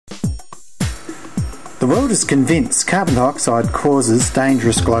The world is convinced carbon dioxide causes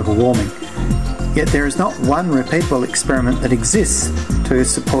dangerous global warming, yet there is not one repeatable experiment that exists to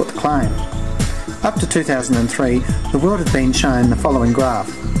support the claim. Up to 2003, the world had been shown the following graph.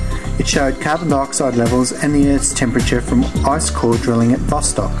 It showed carbon dioxide levels and the Earth's temperature from ice core drilling at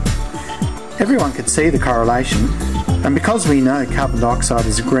Vostok. Everyone could see the correlation, and because we know carbon dioxide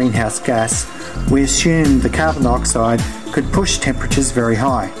is a greenhouse gas, we assumed the carbon dioxide could push temperatures very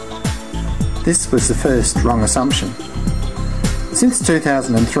high. This was the first wrong assumption. Since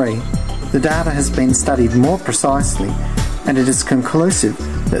 2003, the data has been studied more precisely, and it is conclusive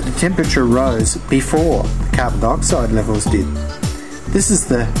that the temperature rose before the carbon dioxide levels did. This is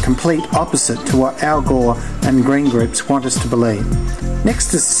the complete opposite to what Al Gore and green groups want us to believe.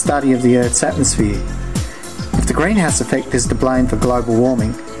 Next is the study of the Earth's atmosphere. If the greenhouse effect is to blame for global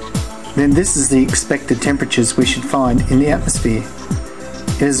warming, then this is the expected temperatures we should find in the atmosphere.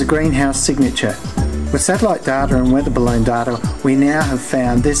 It is a greenhouse signature. With satellite data and weather balloon data, we now have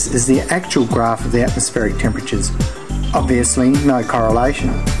found this is the actual graph of the atmospheric temperatures. Obviously, no correlation.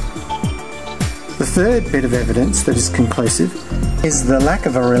 The third bit of evidence that is conclusive is the lack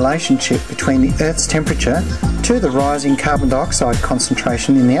of a relationship between the Earth's temperature to the rising carbon dioxide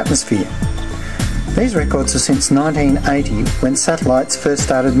concentration in the atmosphere. These records are since 1980, when satellites first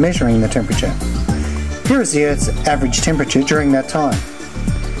started measuring the temperature. Here is the Earth's average temperature during that time.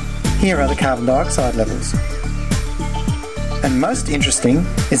 Here are the carbon dioxide levels. And most interesting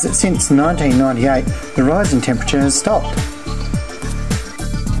is that since 1998, the rise in temperature has stopped.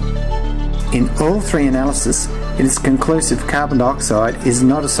 In all three analyses, it is conclusive carbon dioxide is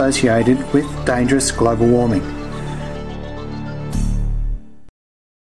not associated with dangerous global warming.